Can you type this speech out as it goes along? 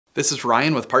This is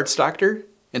Ryan with Parts Doctor,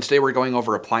 and today we're going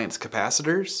over appliance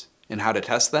capacitors and how to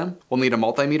test them. We'll need a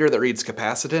multimeter that reads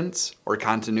capacitance or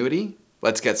continuity.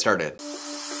 Let's get started.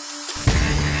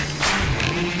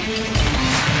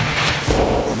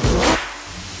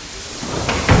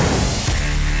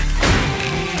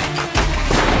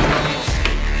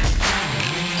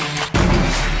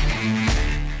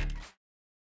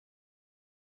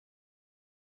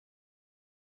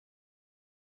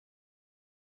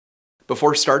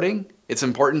 Before starting, it's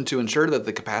important to ensure that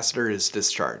the capacitor is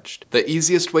discharged. The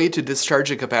easiest way to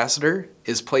discharge a capacitor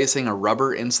is placing a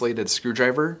rubber insulated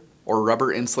screwdriver or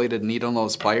rubber insulated needle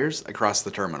nose pliers across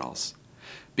the terminals.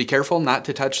 Be careful not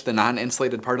to touch the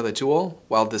non-insulated part of the tool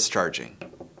while discharging.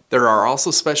 There are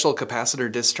also special capacitor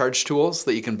discharge tools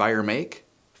that you can buy or make.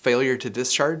 Failure to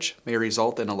discharge may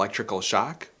result in electrical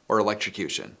shock or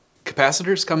electrocution.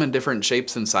 Capacitors come in different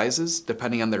shapes and sizes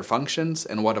depending on their functions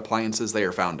and what appliances they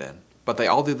are found in. But they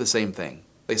all do the same thing.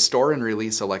 They store and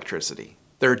release electricity.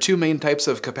 There are two main types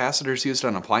of capacitors used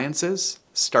on appliances: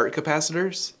 start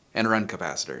capacitors and run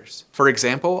capacitors. For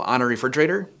example, on a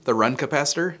refrigerator, the run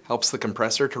capacitor helps the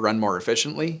compressor to run more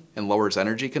efficiently and lowers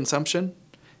energy consumption.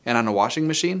 And on a washing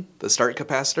machine, the start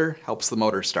capacitor helps the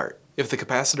motor start. If the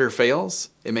capacitor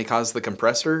fails, it may cause the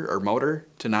compressor or motor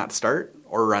to not start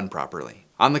or run properly.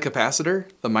 On the capacitor,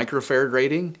 the microfarad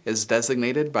rating is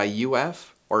designated by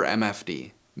UF or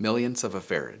MFD. Millionths of a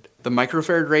farad. The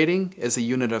microfarad rating is a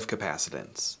unit of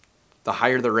capacitance. The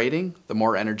higher the rating, the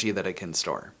more energy that it can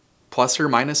store. Plus or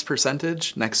minus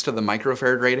percentage next to the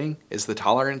microfarad rating is the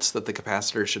tolerance that the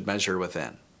capacitor should measure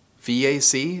within.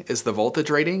 VAC is the voltage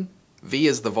rating, V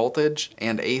is the voltage,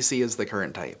 and AC is the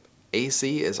current type.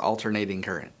 AC is alternating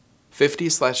current.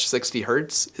 50/60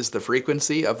 Hz is the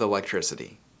frequency of the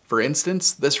electricity. For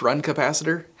instance, this run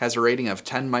capacitor has a rating of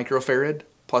 10 microfarad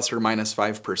plus or minus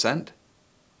 5%,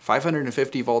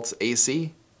 550 volts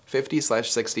AC,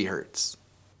 50/60 Hz.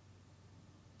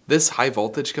 This high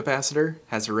voltage capacitor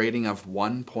has a rating of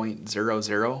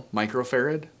 1.00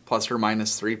 microfarad plus or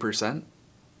minus 3%,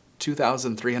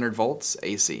 2300 volts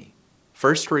AC.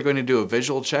 First, we're going to do a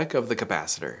visual check of the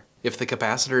capacitor. If the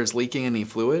capacitor is leaking any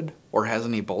fluid or has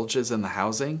any bulges in the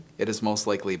housing, it is most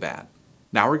likely bad.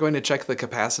 Now we're going to check the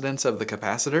capacitance of the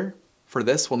capacitor. For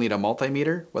this, we'll need a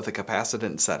multimeter with a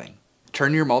capacitance setting.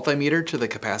 Turn your multimeter to the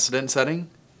capacitance setting.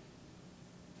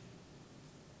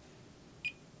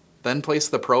 Then place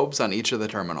the probes on each of the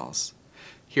terminals.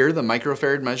 Here, the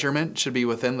microfarad measurement should be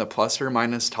within the plus or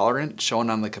minus tolerance shown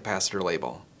on the capacitor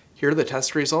label. Here are the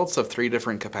test results of 3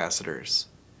 different capacitors.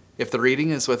 If the reading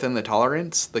is within the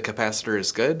tolerance, the capacitor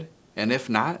is good, and if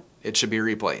not, it should be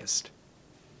replaced.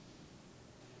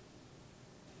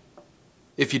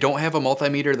 If you don't have a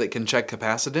multimeter that can check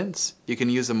capacitance, you can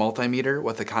use a multimeter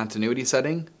with a continuity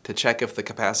setting to check if the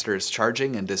capacitor is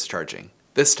charging and discharging.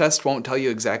 This test won't tell you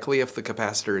exactly if the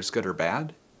capacitor is good or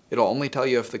bad. It'll only tell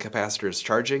you if the capacitor is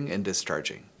charging and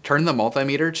discharging. Turn the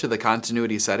multimeter to the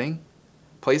continuity setting.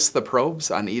 Place the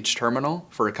probes on each terminal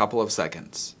for a couple of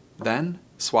seconds. Then,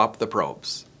 swap the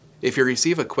probes. If you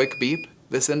receive a quick beep,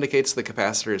 this indicates the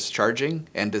capacitor is charging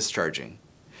and discharging.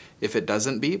 If it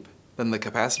doesn't beep, then the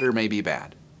capacitor may be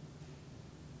bad.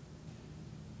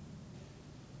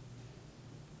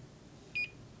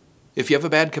 If you have a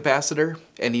bad capacitor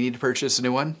and you need to purchase a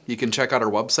new one, you can check out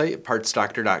our website,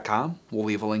 partsdoctor.com. We'll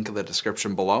leave a link in the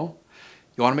description below.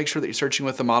 You want to make sure that you're searching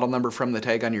with the model number from the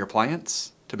tag on your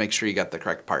appliance to make sure you get the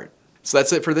correct part. So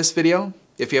that's it for this video.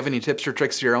 If you have any tips or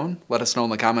tricks of your own, let us know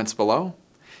in the comments below.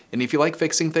 And if you like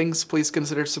fixing things, please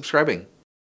consider subscribing.